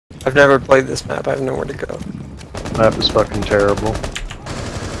I've never played this map. I have nowhere to go. Map is fucking terrible.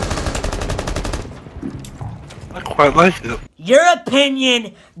 I quite like it. Your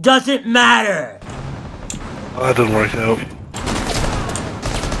opinion doesn't matter. Oh, that didn't work out.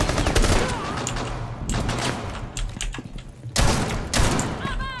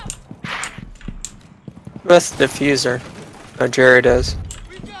 Who has the diffuser? Oh, Jryyy does.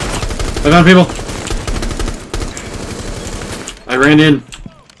 I found people. I ran in.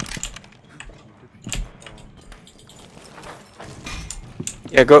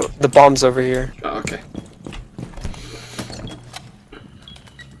 Yeah, go. The bomb's over here. Oh, okay.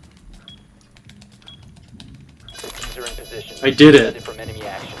 I did it.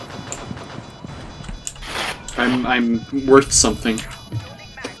 I'm worth something.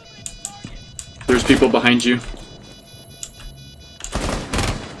 There's people behind you.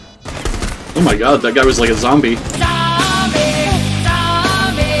 Oh my god, that guy was like a zombie.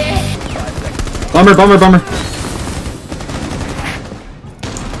 Bomber, bomber, bomber.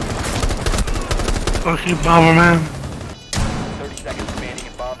 Fuck you, Bomberman. 30 seconds remaining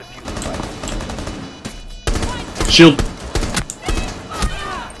and bomb defusal site. Shield.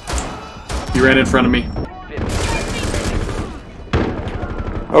 You ran in front of me.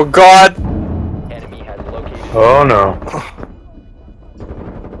 Oh god! Enemy has located. Oh no.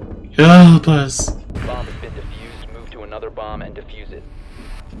 Help us. Bomb has been defused. Move to another bomb and defuse it.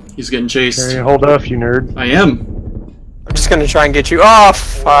 He's getting chased. Hey, hold off, you nerd. I am. I'm just gonna try and get you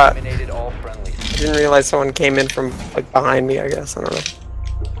off! Eliminated all friendlies. Didn't realize someone came in from, like, behind me, I guess. I don't know.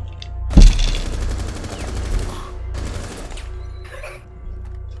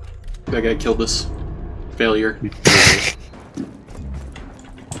 That guy killed us. Failure.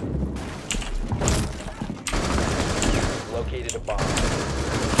 Located a bomb.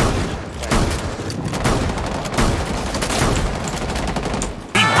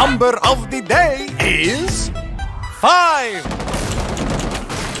 Number of the day is 5.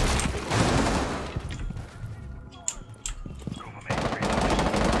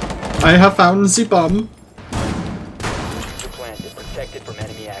 I have found the bomb. Planted, protected from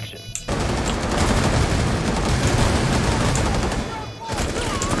enemy action.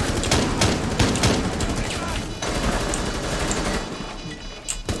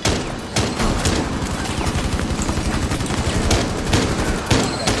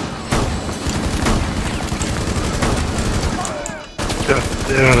 God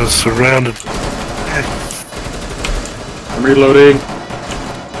damn it, it's surrounded. I'm reloading.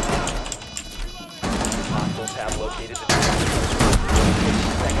 Hostiles have located the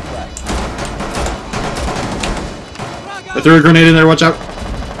seconds left. I threw a grenade in there, watch out. 5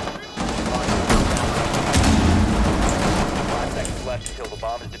 seconds left until the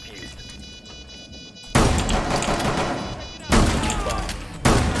bomb is defused.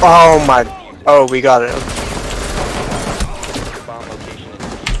 Oh my... Oh, we got it. The bomb location and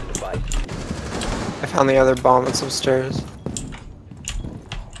defuse the device. I found the other bomb that's upstairs.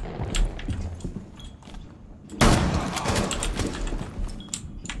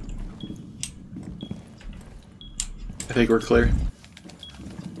 I think we're clear.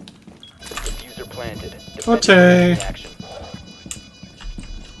 Diffuser planted. Okay. Defend action.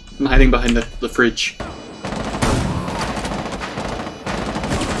 I'm hiding behind the fridge.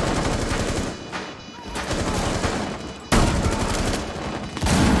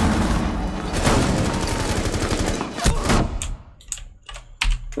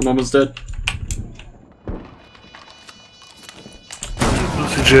 I'm almost dead.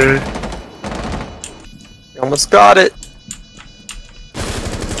 Lucy Jerry. We almost got it.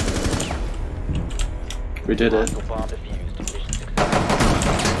 We did it. Hostile bomb defused. Mission successful.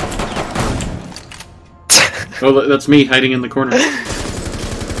 Oh, that's me hiding in the corner.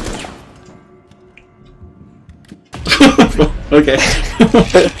 Okay.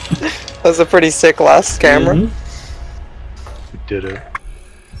 That was a pretty sick last camera. Mhm. We did it.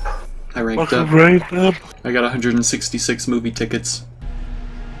 I ranked Fucking up. right up. I got 166 movie tickets.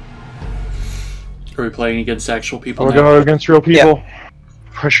 Are we playing against actual people We're now? going against real people.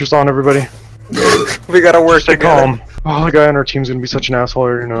 Pressure's on everybody. We gotta work Stay together. calm. Oh, the guy on our team's gonna be such an asshole,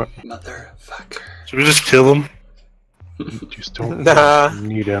 or not. Motherfucker. Should we just kill him? Just don't Nah.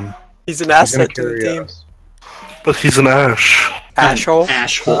 need him. He's an He's gonna asset to the carry team. us. But he's an Ash. Ashhole.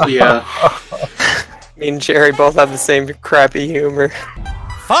 Ashhole, yeah. Me and Jryyy both have the same crappy humor.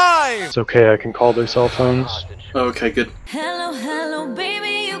 5. It's okay, I can call their cell phones. Okay, good. Hello, hello,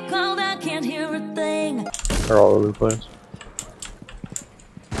 baby, you called, I can't hear a thing. They're all over the place.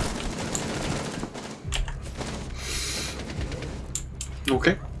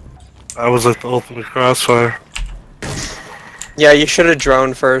 Okay. I was like the ultimate crossfire. Yeah, you should have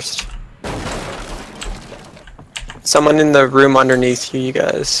droned first. Someone in the room underneath you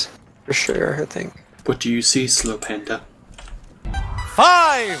guys. For sure, I think. What do you see, Slow Panda?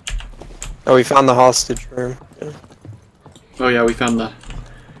 5. Oh, we found the hostage room. Yeah. Oh yeah, we found the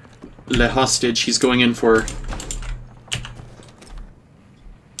hostage. He's going in for.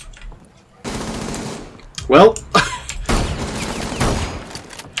 Well,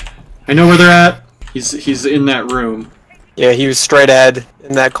 I know where they're at. He's in that room. Yeah, he was straight ahead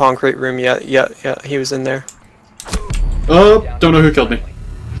in that concrete room. Yeah, he was in there. Oh, don't know who killed me.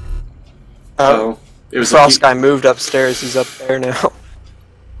 Oh, it was Frost guy moved upstairs. He's up there now.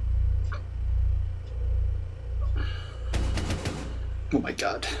 Oh my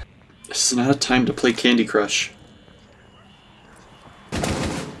god. This is not a time to play Candy Crush.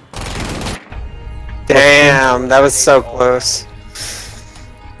 Damn, that was so close.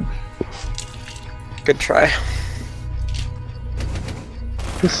 Good try.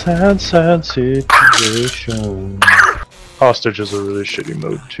 The sad, sad situation. Hostage is a really shitty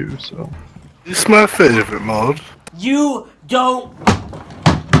mode too, so. It's my favorite mode. You don't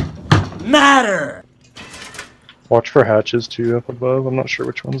matter. Watch for hatches too up above. I'm not sure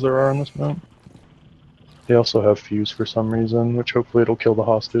which ones there are on this map. They also have fuse for some reason, which hopefully it'll kill the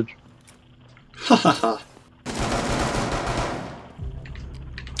hostage. Ha ha ha.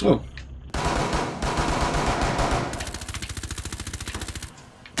 Oh.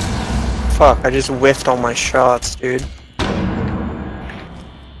 Fuck, I just whiffed all my shots, dude.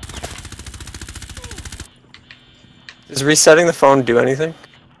 Does resetting the phone do anything?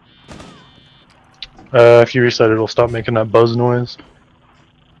 If you reset it, it'll stop making that buzz noise.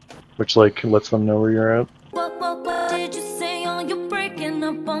 Which, like, lets them know where you're at. What did you say? Oh, you're breaking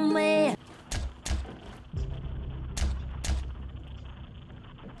up on me.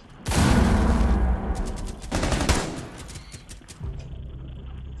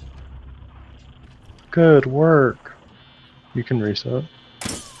 Good work. You can reset.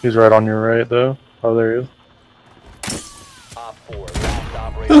 He's right on your right, though. Oh, there he is. Op 4, last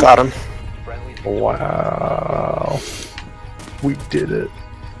operator. Got him. Friendly Wow. We did it.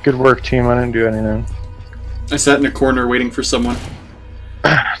 Good work, team. I didn't do anything. I sat in a corner waiting for someone.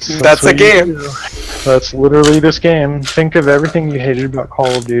 That's a what you game. do. That's literally this game. Think of everything you hated about Call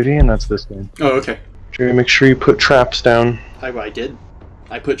of Duty, and that's this game. Oh, okay. Jryyy, make sure you put traps down. I did.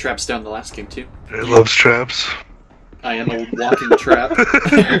 I put traps down the last game too. It loves traps. I am a walking trap.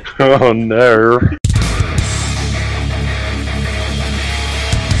 Oh no.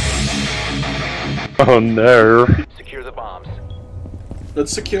 Oh no. secure the bombs.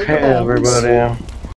 Let's secure Hey the bombs. everybody.